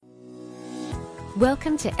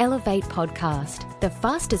Welcome to Elevate Podcast, the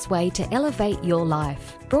fastest way to elevate your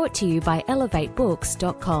life. Brought to you by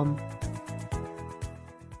elevatebooks.com.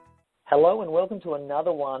 Hello and welcome to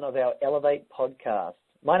another one of our Elevate podcasts.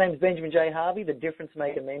 My name is Benjamin J. Harvey, the Difference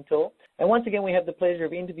Maker Mentor. And once again, we have the pleasure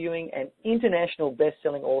of interviewing an international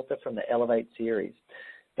best-selling author from the Elevate series.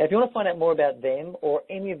 Now, if you want to find out more about them or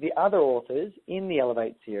any of the other authors in the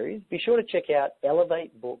Elevate series, be sure to check out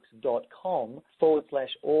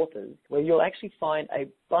elevatebooks.com/authors, where you'll actually find a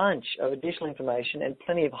bunch of additional information and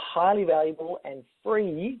plenty of highly valuable and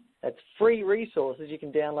free resources you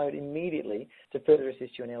can download immediately to further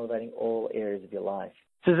assist you in elevating all areas of your life.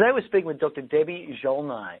 So today we're speaking with Dr. Debbie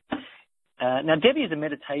Zsolnay. Now, Debbie is a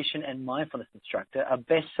meditation and mindfulness instructor, a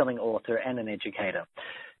best-selling author, and an educator.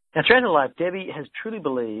 Now, throughout her life, Debbie has truly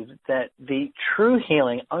believed that the true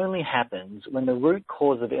healing only happens when the root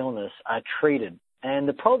cause of illness are treated. And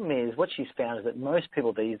the problem is, what she's found is that most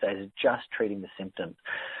people these days are just treating the symptoms.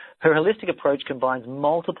 Her holistic approach combines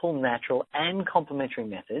multiple natural and complementary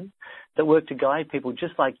methods that work to guide people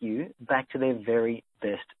just like you back to their very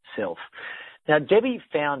best self. Now, Debbie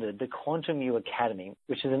founded the Quantum You Academy,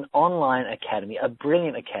 which is an online academy, a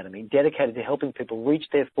brilliant academy dedicated to helping people reach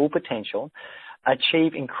their full potential,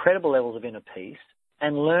 achieve incredible levels of inner peace,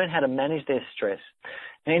 and learn how to manage their stress.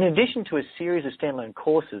 Now, in addition to a series of standalone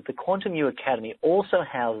courses, the Quantum You Academy also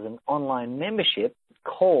houses an online membership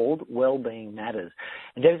called Wellbeing Matters.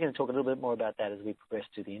 And Debbie's going to talk a little bit more about that as we progress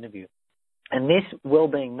through the interview. And this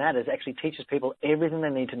Wellbeing Matters actually teaches people everything they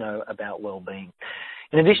need to know about well-being.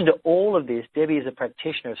 In addition to all of this, Debbie is a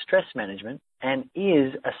practitioner of stress management and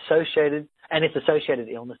its associated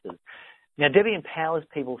illnesses. Now, Debbie empowers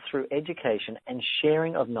people through education and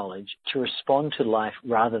sharing of knowledge to respond to life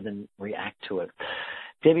rather than react to it.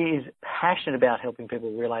 Debbie is passionate about helping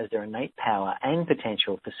people realize their innate power and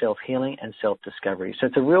potential for self-healing and self-discovery. So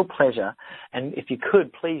it's a real pleasure. And if you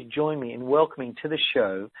could, please join me in welcoming to the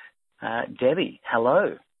show, Debbie.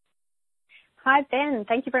 Hello. Hi, Ben.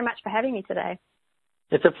 Thank you very much for having me today.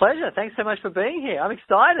 It's a pleasure. Thanks so much for being here. I'm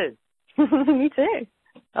excited. Me too.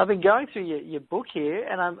 I've been going through your book here,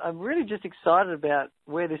 and I'm really just excited about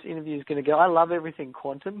where this interview is going to go. I love everything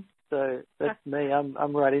quantum, so that's me.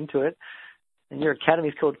 I'm right into it. And your academy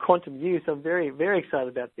is called Quantum You, so I'm very, very excited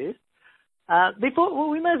about this.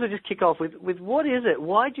 We may as well just kick off with what is it?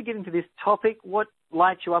 Why did you get into this topic? What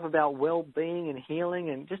lights you up about well-being and healing?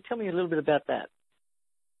 And just tell me a little bit about that.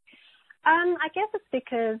 I guess it's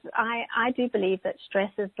because I do believe that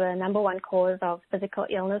stress is the number one cause of physical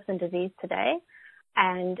illness and disease today,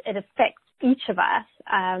 and it affects each of us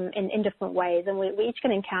in different ways, and we each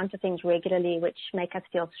can encounter things regularly which make us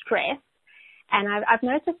feel stressed. And I've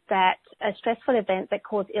noticed that a stressful event that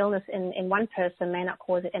causes illness in one person may not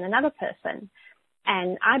cause it in another person.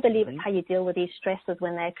 And I believe it's how you deal with these stresses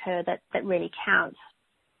when they occur that really counts.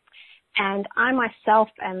 And I myself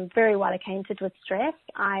am very well acquainted with stress.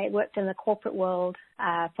 I worked in the corporate world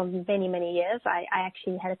for many, many years. I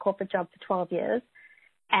actually had a corporate job for 12 years.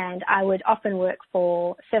 And I would often work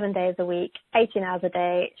for 7 days a week, 18 hours a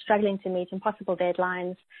day, struggling to meet impossible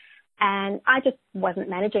deadlines. And I just wasn't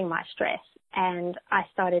managing my stress. And I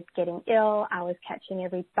started getting ill. I was catching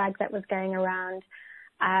every bug that was going around.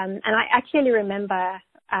 And I actually remember,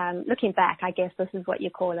 looking back, I guess this is what you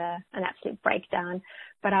call an absolute breakdown.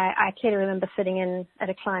 But I clearly remember sitting in at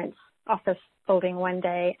a client's office building one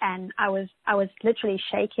day, and I was literally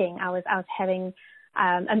shaking. I was having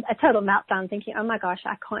a total meltdown, thinking, "Oh my gosh,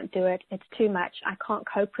 I can't do it. It's too much. I can't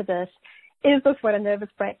cope with this. Is this what a nervous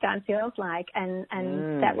breakdown feels like?" And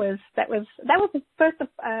that was the first of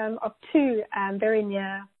two very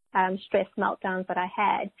near stress meltdowns that I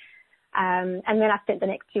had. And then I spent the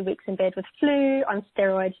next 2 weeks in bed with flu on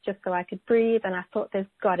steroids just so I could breathe. And I thought there's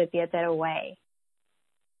got to be a better way.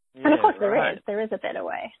 Yeah, and of course there is a better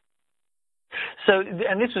way. So,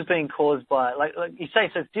 and this was being caused by, like you say,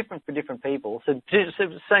 so it's different for different people. So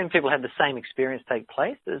the same people have the same experience take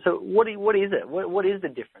place. So what is it? What is the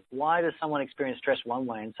difference? Why does someone experience stress one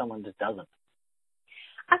way and someone just doesn't?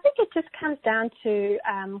 I think it just comes down to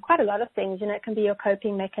quite a lot of things. You know, it can be your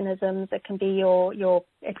coping mechanisms. It can be your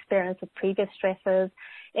experience with previous stresses.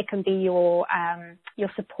 It can be your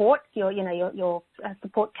support, your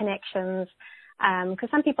support connections. Because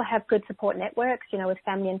some people have good support networks, you know, with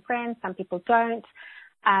family and friends. Some people don't.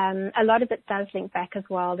 A lot of it does link back as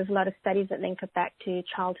well. There's a lot of studies that link it back to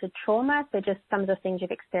childhood trauma. So just some of the things you've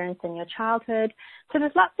experienced in your childhood. So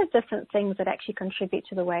there's lots of different things that actually contribute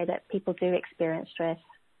to the way that people do experience stress.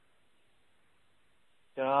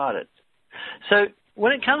 Got it. So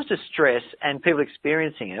when it comes to stress and people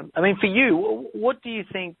experiencing it, I mean, for you, what do you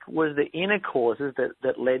think was the inner causes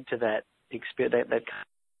that led to that experience?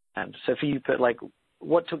 So for you, like,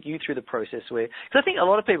 what took you through the process where, because I think a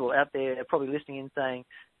lot of people out there are probably listening in saying,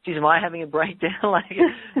 geez, am I having a breakdown? Like,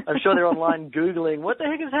 I'm sure they're online Googling, what the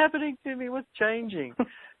heck is happening to me? What's changing?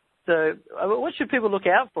 So what should people look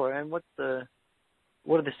out for, and what are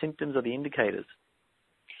the symptoms or the indicators?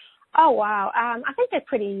 Oh, wow. I think they're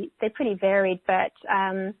pretty varied, but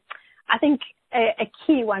I think a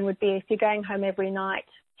key one would be if you're going home every night,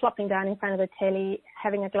 flopping down in front of the telly,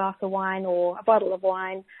 having a glass of wine or a bottle of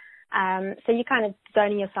wine. So you're kind of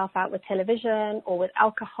zoning yourself out with television or with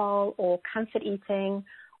alcohol or comfort eating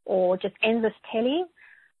or just endless telly.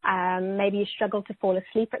 Maybe you struggle to fall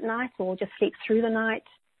asleep at night or just sleep through the night.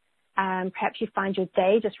 Perhaps you find your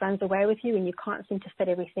day just runs away with you and you can't seem to fit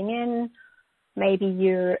everything in. Maybe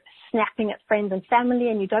you're snapping at friends and family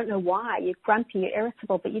and you don't know why. You're grumpy, you're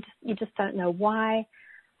irritable, but you just don't know why.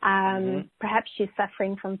 Perhaps you're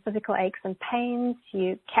suffering from physical aches and pains.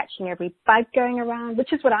 You're catching every bug going around,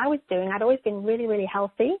 which is what I was doing. I'd always been really, really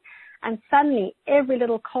healthy. And suddenly every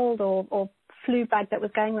little cold or flu bug that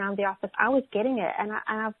was going around the office, I was getting it. And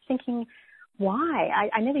I was thinking, why?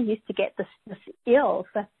 I never used to get this ill.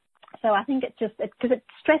 So I think because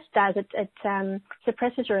stress does, it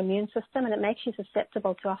suppresses your immune system and it makes you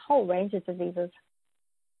susceptible to a whole range of diseases.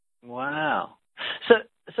 Wow.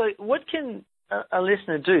 So what can a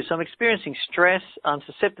listener do? So I'm experiencing stress, I'm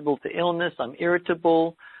susceptible to illness, I'm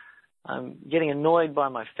irritable, I'm getting annoyed by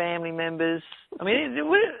my family members. I mean,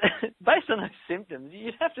 based on those symptoms,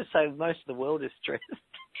 you'd have to say most of the world is stressed.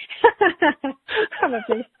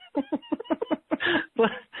 Probably.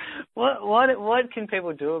 What can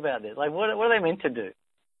people do about this? Like, what are they meant to do?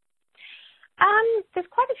 There's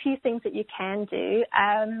quite a few things that you can do.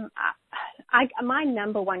 My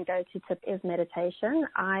number one go-to tip is meditation.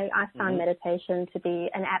 I found meditation to be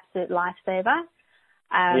an absolute lifesaver.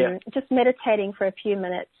 Just meditating for a few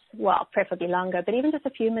minutes, well, preferably longer, but even just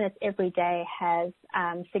a few minutes every day has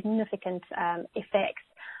significant effects.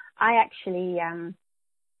 I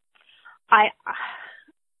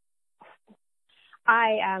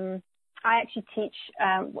actually teach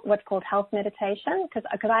what's called health meditation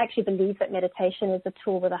because I actually believe that meditation is the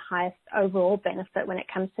tool with the highest overall benefit when it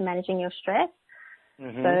comes to managing your stress.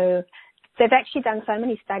 So they've actually done so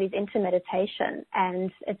many studies into meditation,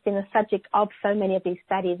 and it's been the subject of so many of these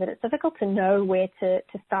studies that it's difficult to know where to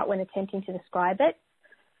start when attempting to describe it.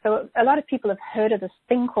 So a lot of people have heard of this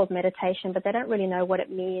thing called meditation, but they don't really know what it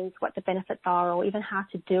means, what the benefits are, or even how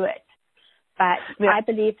to do it. But I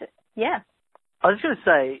believe that, I was going to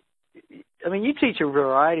say, I mean, you teach a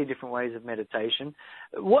variety of different ways of meditation.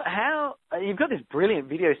 You've got this brilliant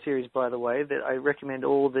video series, by the way, that I recommend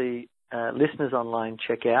all the listeners online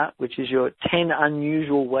check out, which is your 10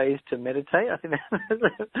 unusual ways to meditate. I think that's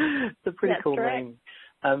a pretty cool name.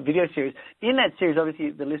 Video series. In that series,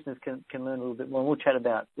 obviously, the listeners can learn a little bit more, and we'll chat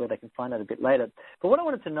about where they can find that a bit later. But what I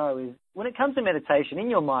wanted to know is, when it comes to meditation, in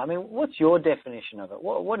your mind, I mean, what's your definition of it?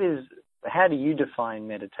 How do you define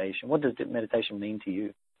meditation? What does meditation mean to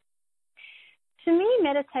you? To me,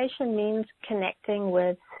 meditation means connecting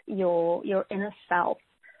with your inner self.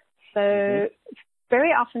 So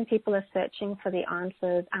very often people are searching for the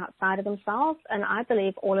answers outside of themselves, and I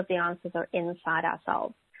believe all of the answers are inside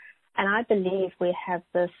ourselves. And I believe we have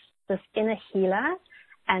this inner healer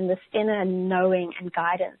and this inner knowing and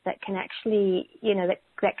guidance that can actually,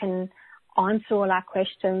 that can answer all our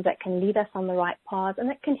questions, that can lead us on the right path, and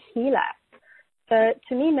that can heal us. So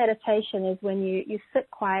to me, meditation is when you sit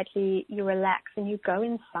quietly, you relax, and you go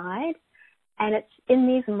inside. And it's in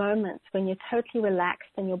these moments when you're totally relaxed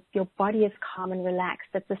and your body is calm and relaxed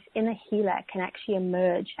that this inner healer can actually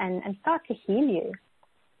emerge and start to heal you.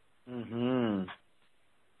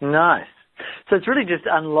 Nice. So it's really just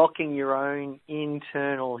unlocking your own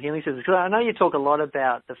internal healing systems. Because I know you talk a lot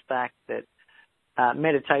about the fact that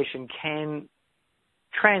meditation can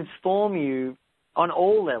transform you on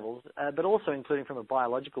all levels, but also including from a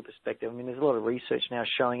biological perspective. I mean, there's a lot of research now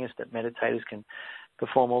showing us that meditators can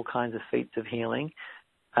perform all kinds of feats of healing.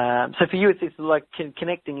 So for you, it's like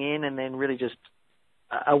connecting in and then really just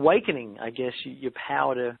awakening, I guess, your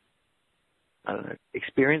power to, I don't know,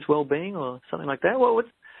 experience well-being or something like that.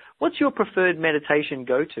 What's your preferred meditation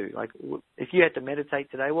go-to? Like, if you had to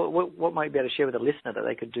meditate today, what might you be able to share with a listener that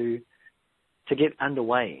they could do to get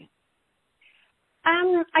underway?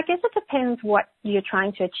 I guess it depends what you're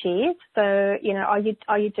trying to achieve. So, are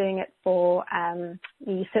you doing it for, are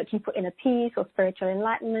you searching for inner peace or spiritual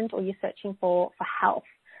enlightenment, or are you searching for health?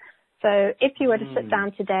 So if you were to sit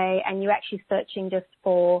down today and you're actually searching just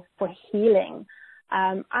for healing,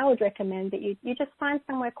 I would recommend that you just find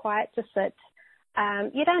somewhere quiet to sit.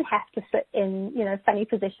 You don't have to sit in, funny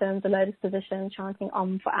positions, the lotus position, chanting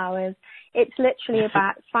Om for hours. It's literally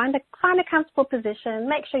about find a comfortable position,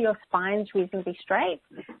 make sure your spine's reasonably straight,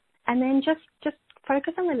 and then just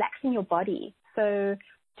focus on relaxing your body. So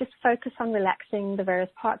just focus on relaxing the various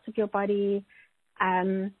parts of your body,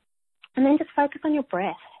 and then just focus on your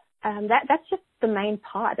breath. That's just the main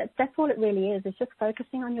part. That's all it really is. It's just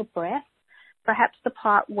focusing on your breath. Perhaps the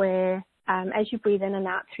part where, as you breathe in and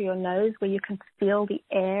out through your nose, where you can feel the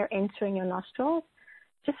air entering your nostrils,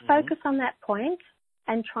 just focus on that point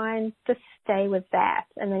and try and just stay with that.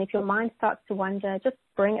 And then if your mind starts to wander, just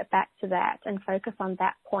bring it back to that and focus on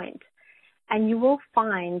that point. And you will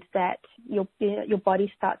find that your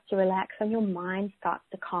body starts to relax and your mind starts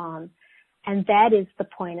to calm. And that is the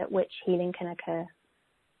point at which healing can occur.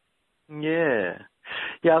 Yeah.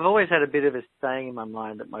 Yeah, I've always had a bit of a saying in my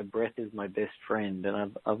mind that my breath is my best friend,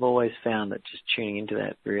 and I've always found that just tuning into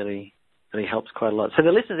that really helps quite a lot. So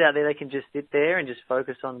the listeners out there, they can just sit there and just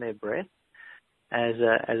focus on their breath as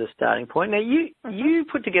a starting point. Now, you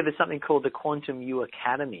put together something called the Quantum You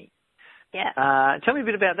Academy. Yeah. Tell me a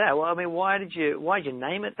bit about that. Well, I mean, why did you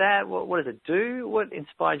name it that? What does it do? What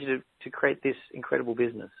inspired you to create this incredible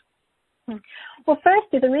business? Well,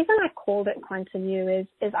 firstly, the reason I called it Quantum You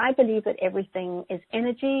is I believe that everything is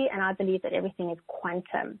energy, and I believe that everything is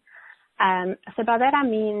quantum. So by that I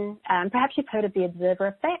mean, perhaps you've heard of the observer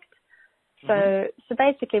effect. So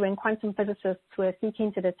basically, when quantum physicists were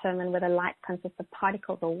seeking to determine whether light consists of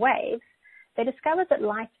particles or waves, they discovered that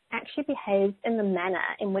light actually behaves in the manner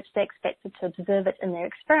in which they expected to observe it in their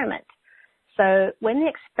experiment. So when the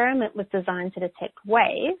experiment was designed to detect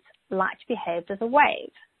waves, light behaved as a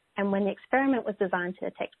wave. And when the experiment was designed to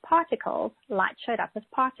detect particles, light showed up as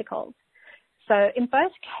particles. So in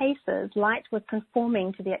both cases, light was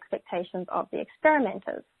conforming to the expectations of the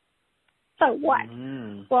experimenters. So what?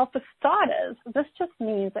 Well, for starters, this just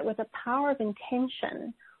means that with the power of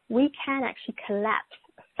intention, we can actually collapse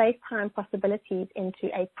space-time possibilities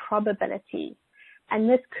into a probability. And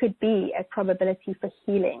this could be a probability for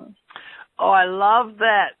healing. Oh, I love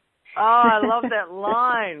that. Oh, I love that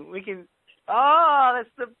line. That's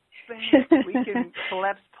the best. We can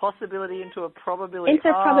collapse possibility into a probability. Into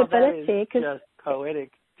a probability. That is just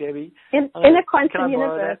poetic, Debbie. In a quantum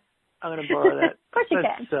universe. I'm going to borrow that. Of course you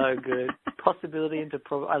can. That's so good. Possibility into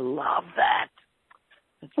probability. I love that.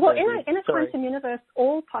 Well, in a quantum universe,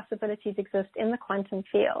 all possibilities exist in the quantum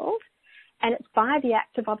field, and it's by the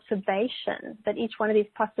act of observation that each one of these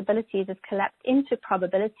possibilities is collapsed into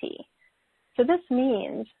probability. So this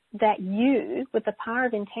means that you, with the power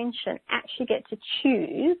of intention, actually get to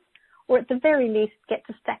choose, or at the very least get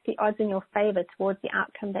to stack the odds in your favor towards the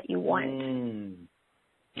outcome that you want.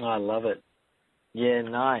 Oh, I love it. Yeah,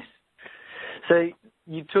 nice. So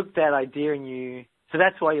you took that idea and so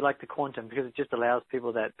that's why you like the quantum, because it just allows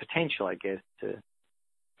people that potential, I guess, to...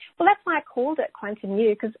 Well, that's why I called it Quantum You,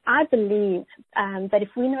 because I believe that if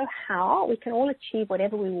we know how, we can all achieve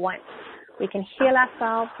whatever we want. We can heal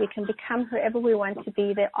ourselves. We can become whoever we want to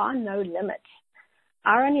be. There are no limits.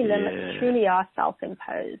 Our only limits truly are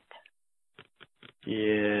self-imposed.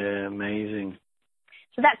 Yeah, amazing.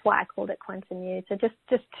 So that's why I called it Quantum You. So just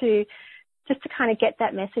to kind of get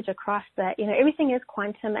that message across that, everything is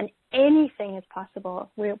quantum and anything is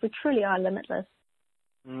possible. We truly are limitless.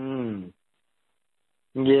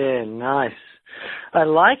 Yeah, nice. I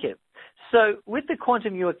like it. So with the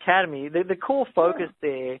Quantum You Academy, the core focus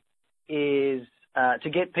there is to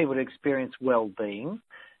get people to experience well-being.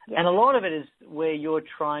 Yeah. And a lot of it is where you're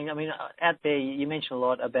trying, out there you mentioned a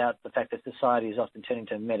lot about the fact that society is often turning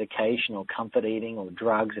to medication or comfort eating or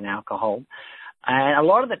drugs and alcohol. And a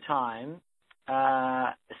lot of the time,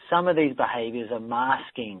 some of these behaviours are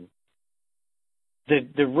masking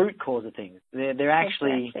the root cause of things. They're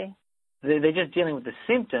actually, they're just dealing with the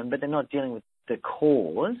symptom, but they're not dealing with the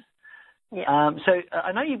cause. Yeah. So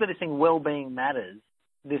I know you've got this thing, Wellbeing Matters,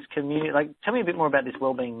 this community. Tell me a bit more about this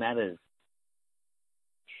Wellbeing Matters.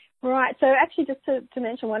 Right. So actually, just to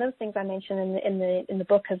mention, one of the things I mentioned in the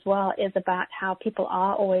book as well is about how people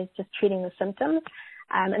are always just treating the symptoms.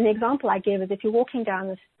 And the example I give is if you're walking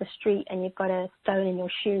down the street and you've got a stone in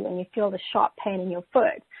your shoe and you feel the sharp pain in your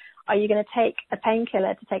foot, are you going to take a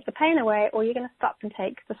painkiller to take the pain away, or are you going to stop and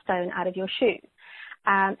take the stone out of your shoe?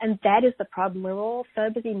 And that is the problem. We're all so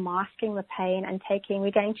busy masking the pain and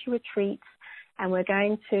we're going to retreats and we're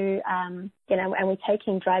going to, and we're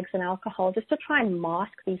taking drugs and alcohol just to try and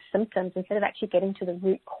mask these symptoms instead of actually getting to the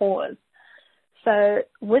root cause. So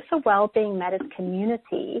with the Wellbeing Matters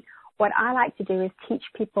community, what I like to do is teach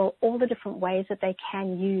people all the different ways that they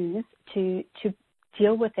can use to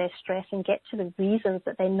deal with their stress and get to the reasons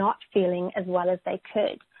that they're not feeling as well as they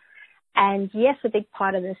could. And yes, a big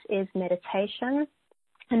part of this is meditation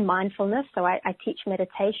and mindfulness. So I teach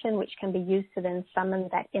meditation, which can be used to then summon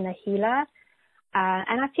that inner healer.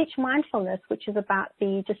 And I teach mindfulness, which is about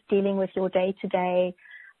just dealing with your day-to-day.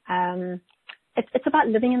 It's about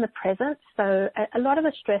living in the present. So a lot of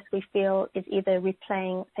the stress we feel is either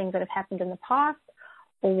replaying things that have happened in the past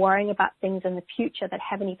or worrying about things in the future that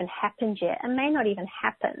haven't even happened yet and may not even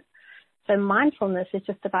happen. So mindfulness is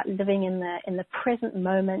just about living in the present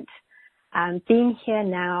moment, being here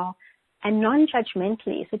now, and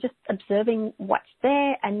non-judgmentally. So just observing what's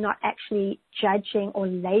there and not actually judging or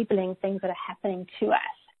labeling things that are happening to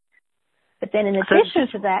us. But then in addition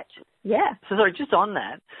to that, yeah. So sorry, just on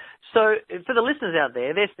that. So for the listeners out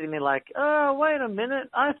there, they're sitting there like, oh, wait a minute,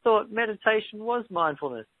 I thought meditation was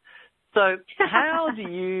mindfulness. So how do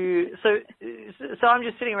you, so I'm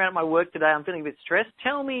just sitting around at my work today, I'm feeling a bit stressed.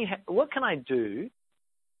 Tell me, what can I do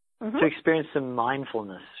to experience some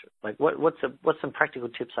mindfulness? Like what's some practical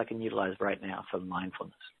tips I can utilize right now for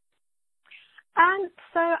mindfulness?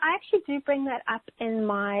 So I actually do bring that up in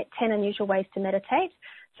my 10 unusual ways to meditate.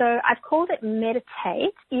 So I've called it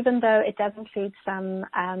meditate, even though it does include some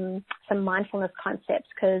mindfulness concepts,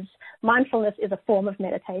 because mindfulness is a form of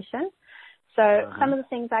meditation. So some of the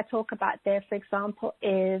things I talk about there, for example,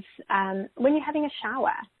 is when you're having a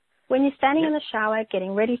shower, when you're standing in the shower,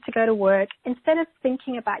 getting ready to go to work, instead of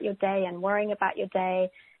thinking about your day and worrying about your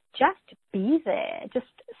day, just be there. Just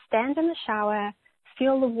stand in the shower,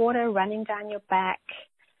 feel the water running down your back,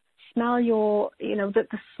 smell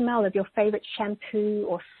the smell of your favorite shampoo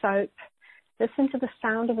or soap, listen to the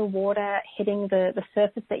sound of the water hitting the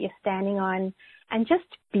surface that you're standing on, and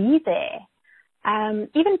just be there.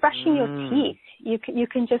 Even brushing your teeth, you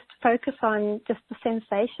can just focus on just the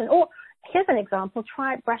sensation. Or here's an example,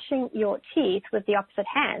 try brushing your teeth with the opposite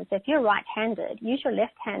hand. So if you're right-handed, use your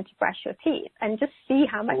left hand to brush your teeth and just see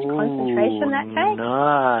how much concentration that takes.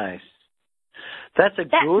 Nice. That's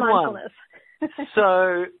good mindfulness. One.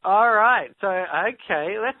 So, all right. So,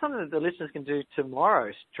 okay, that's something that the listeners can do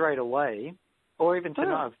tomorrow straight away, or even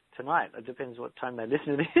tonight. It depends what time they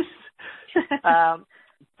listen to this.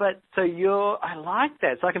 But so I like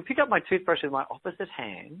that. So I can pick up my toothbrush with my opposite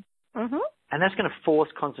hand, and that's going to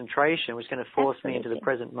force concentration, which is going to force me into the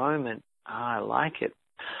present moment. I like it.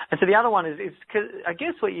 And so the other one is, cause I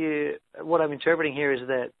guess what I'm interpreting here is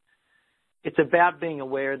that it's about being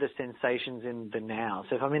aware of the sensations in the now.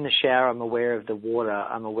 So if I'm in the shower, I'm aware of the water,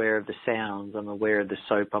 I'm aware of the sounds, I'm aware of the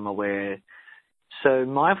soap, I'm aware. So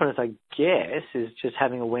mindfulness, I guess, is just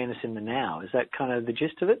having awareness in the now. Is that kind of the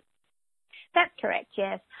gist of it? That's correct,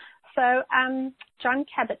 yes. So John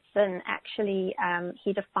Kabat-Zinn actually,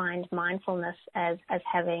 he defined mindfulness as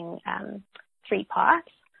having 3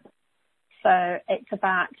 parts. So it's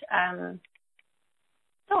about, I've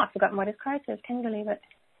forgotten what his quote is. Can you believe it?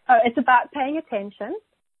 Oh, it's about paying attention.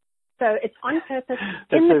 So it's on purpose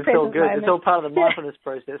in the present moment. It's all part of the mindfulness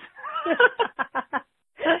process.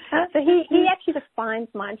 So he actually defines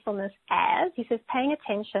mindfulness as, he says, paying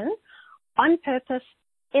attention on purpose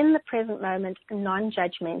in the present moment,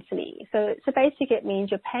 non-judgmentally. So basically it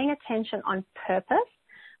means you're paying attention on purpose,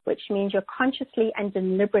 which means you're consciously and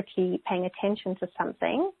deliberately paying attention to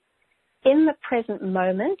something in the present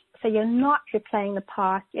moment. So you're not replaying the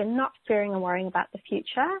past, you're not fearing or worrying about the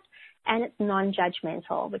future, and it's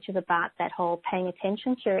non-judgmental, which is about that whole paying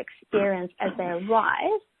attention to your experience as they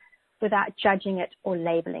arise without judging it or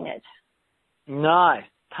labeling it. Nice.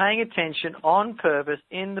 Paying attention on purpose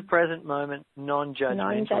in the present moment, non-judgmentally.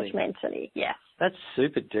 Non-judgmentally, yes. That's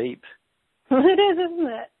super deep. It is, isn't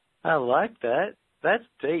it? I like that. That's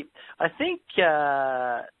deep. I think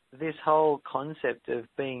this whole concept of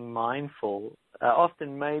being mindful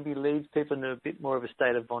often maybe leads people into a bit more of a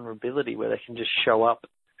state of vulnerability where they can just show up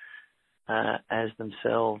as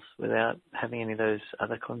themselves without having any of those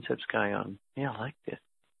other concepts going on. Yeah, I like this.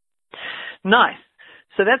 Nice.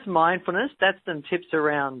 So that's mindfulness. That's some tips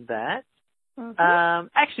around that.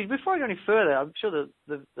 Actually, before I go any further, I'm sure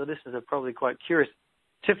the listeners are probably quite curious.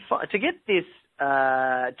 To get this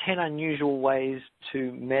 10 unusual ways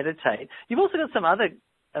to meditate, you've also got some other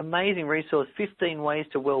amazing resource, 15 ways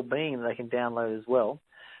to well-being that they can download as well.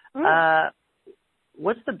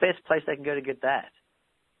 What's the best place they can go to get that?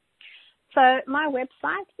 So my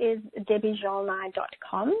website is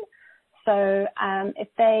debbiejolnai.com. So if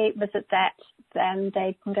they visit that, then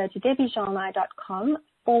they can go to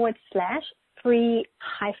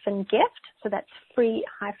debbiejolnai.com/free-gift. So that's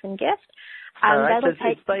free-gift. All right, so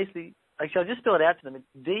it's basically, actually, I'll just spell it out to them. It's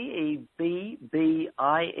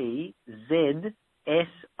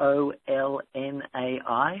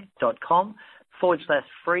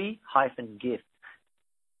DEBBIEZSOLNAI.com/free-gift.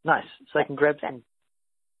 Nice. So they can grab some.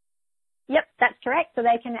 Yep, that's correct. So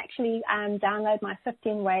they can actually download my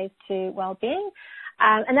 15 Ways to Wellbeing.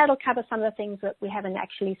 And that'll cover some of the things that we haven't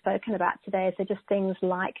actually spoken about today. So just things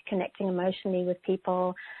like connecting emotionally with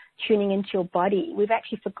people, tuning into your body. We've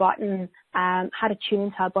actually forgotten how to tune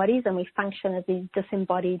into our bodies, and we function as these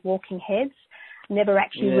disembodied walking heads, never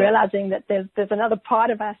actually realizing that there's another part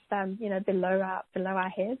of us, below our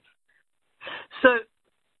heads. So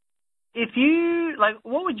if you,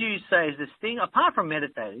 what would you say is this thing, apart from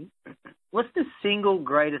meditating, what's the single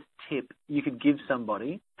greatest tip you could give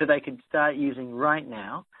somebody that they could start using right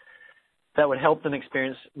now that would help them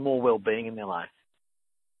experience more well-being in their life?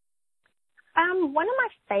 One of my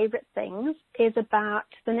favorite things is about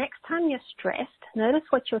the next time you're stressed, notice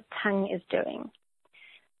what your tongue is doing.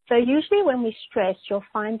 So usually when we stress, you'll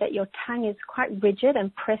find that your tongue is quite rigid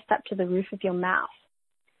and pressed up to the roof of your mouth.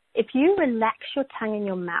 If you relax your tongue in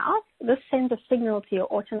your mouth, this sends a signal to your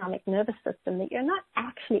autonomic nervous system that you're not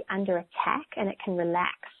actually under attack and it can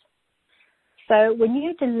relax. So when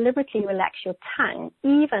you deliberately relax your tongue,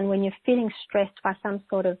 even when you're feeling stressed by some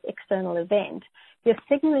sort of external event, you're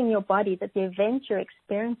signaling your body that the event you're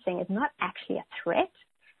experiencing is not actually a threat,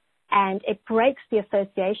 and it breaks the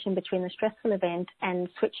association between the stressful event and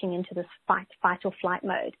switching into this fight or flight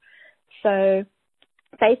mode. So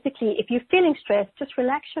basically, if you're feeling stressed, just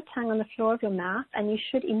relax your tongue on the floor of your mouth, and you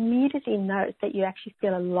should immediately note that you actually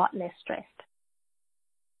feel a lot less stressed.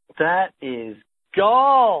 That is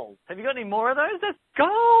gold. Have you got any more of those? That's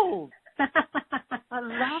gold. I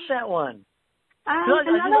love that one.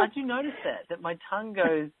 I do notice that my tongue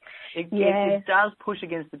goes, it does push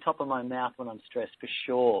against the top of my mouth when I'm stressed, for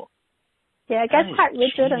sure. Yeah, it goes quite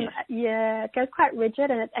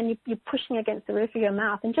rigid, and you're pushing against the roof of your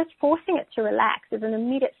mouth, and just forcing it to relax is an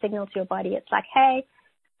immediate signal to your body. It's like, hey,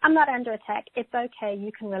 I'm not under attack. It's okay.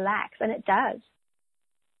 You can relax, and it does.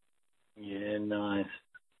 Yeah, nice.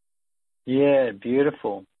 Yeah,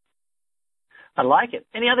 beautiful. I like it.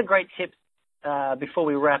 Any other great tips before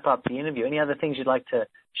we wrap up the interview? Any other things you'd like to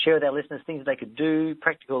share with our listeners, things they could do,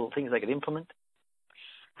 practical things they could implement?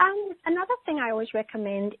 Another thing I always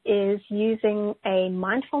recommend is using a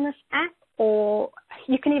mindfulness app, or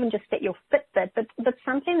you can even just set your Fitbit, but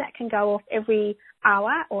something that can go off every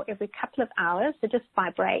hour or every couple of hours. So just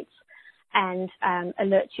vibrates and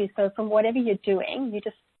alerts you. So from whatever you're doing, you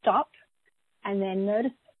just stop and then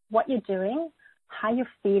notice what you're doing, how you're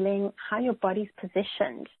feeling, how your body's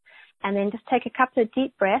positioned, and then just take a couple of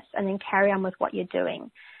deep breaths and then carry on with what you're doing.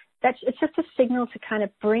 It's just a signal to kind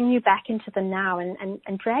of bring you back into the now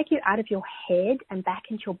and drag you out of your head and back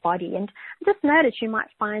into your body. And just notice, you might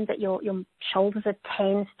find that your shoulders are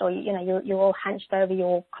tensed, or you're all hunched over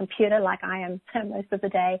your computer like I am most of the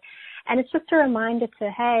day. And it's just a reminder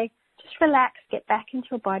to, hey, just relax, get back into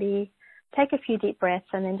your body, take a few deep breaths,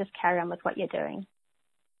 and then just carry on with what you're doing.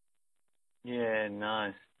 Yeah,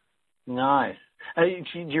 nice. Nice. Do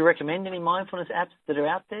you recommend any mindfulness apps that are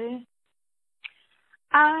out there?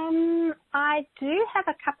 I do have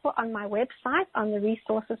a couple on my website on the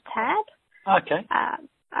resources tab. Okay. I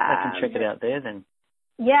can check it out there then.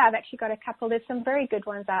 Yeah, I've actually got a couple. There's some very good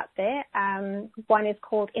ones out there. One is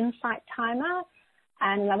called Insight Timer,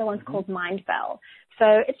 and another one's called Mindbell. So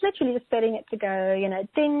it's literally just setting it to go,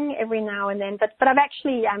 ding every now and then. But I've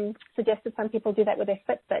actually suggested some people do that with their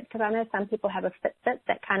Fitbit, because I know some people have a Fitbit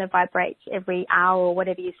that kind of vibrates every hour or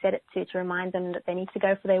whatever you set it to remind them that they need to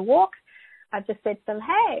go for their walk. I've just said to them,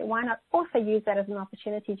 hey, why not also use that as an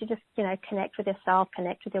opportunity to just, connect with yourself,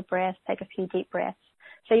 connect with your breath, take a few deep breaths.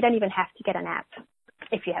 So you don't even have to get an app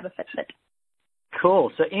if you have a Fitbit.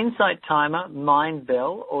 Cool. So Insight Timer,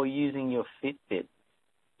 Mindbell, or using your Fitbit.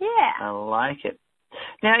 Yeah. I like it.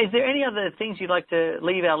 Now, is there any other things you'd like to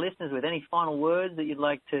leave our listeners with? Any final words that you'd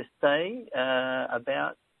like to say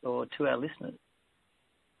about or to our listeners?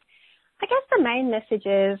 I guess the main message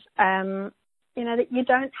is, that you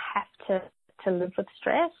don't have to live with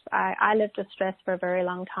stress. I lived with stress for a very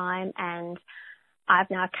long time, and I've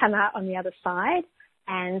now come out on the other side.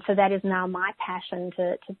 And so that is now my passion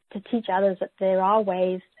to teach others that there are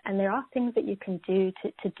ways and there are things that you can do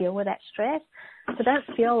to deal with that stress. So don't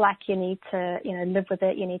feel like you need to, live with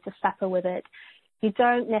it. You need to suffer with it. You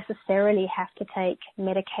don't necessarily have to take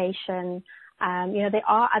medication. There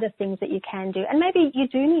are other things that you can do. And maybe you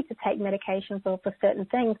do need to take medication for certain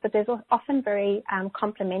things, but there's often very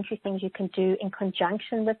complementary things you can do in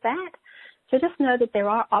conjunction with that. So just know that there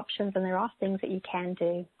are options and there are things that you can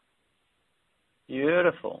do.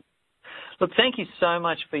 Beautiful. Look, thank you so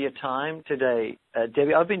much for your time today,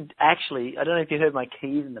 Debbie. I don't know if you heard my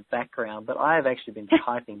keys in the background, but I have actually been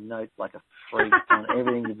typing notes like a freak on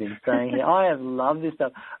everything you've been saying here. I have loved this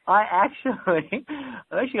stuff. I've actually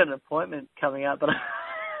got an appointment coming up, but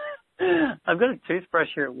I've got a toothbrush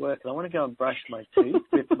here at work, and I want to go and brush my teeth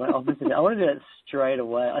with my office. I want to do that straight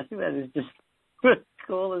away. I think that is just the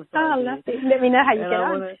coolest idea. Oh, lovely. Let me know how you get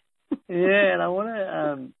on. And I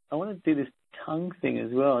want to do this tongue thing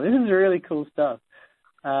as well. This is really cool stuff.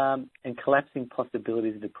 And collapsing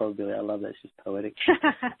possibilities into probability. I love that. It's just poetic.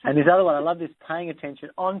 And this other one, I love this: paying attention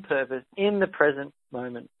on purpose in the present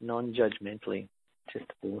moment, non-judgmentally. Just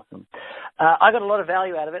awesome. I got a lot of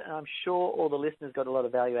value out of it, and I'm sure all the listeners got a lot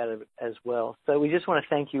of value out of it as well. So we just want to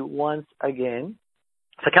thank you once again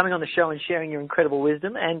for coming on the show and sharing your incredible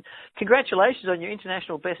wisdom. And congratulations on your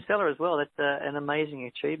international bestseller as well. That's an amazing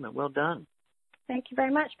achievement. Well done. Thank you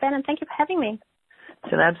very much, Ben, and thank you for having me.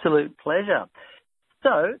 It's an absolute pleasure.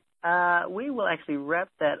 So we will actually wrap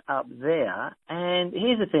that up there. And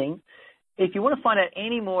here's the thing. If you want to find out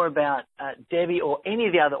any more about Debbie or any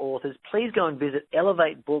of the other authors, please go and visit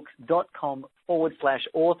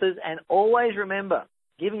elevatebooks.com/authors. And always remember,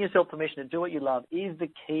 giving yourself permission to do what you love is the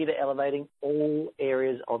key to elevating all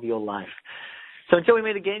areas of your life. So until we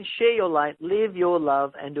meet again, share your light, live your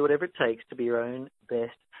love, and do whatever it takes to be your own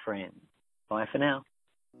best friend. Bye for now.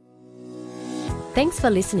 Thanks for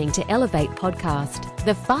listening to Elevate Podcast,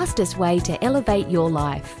 the fastest way to elevate your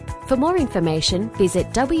life. For more information, visit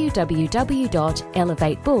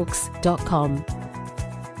www.elevatebooks.com.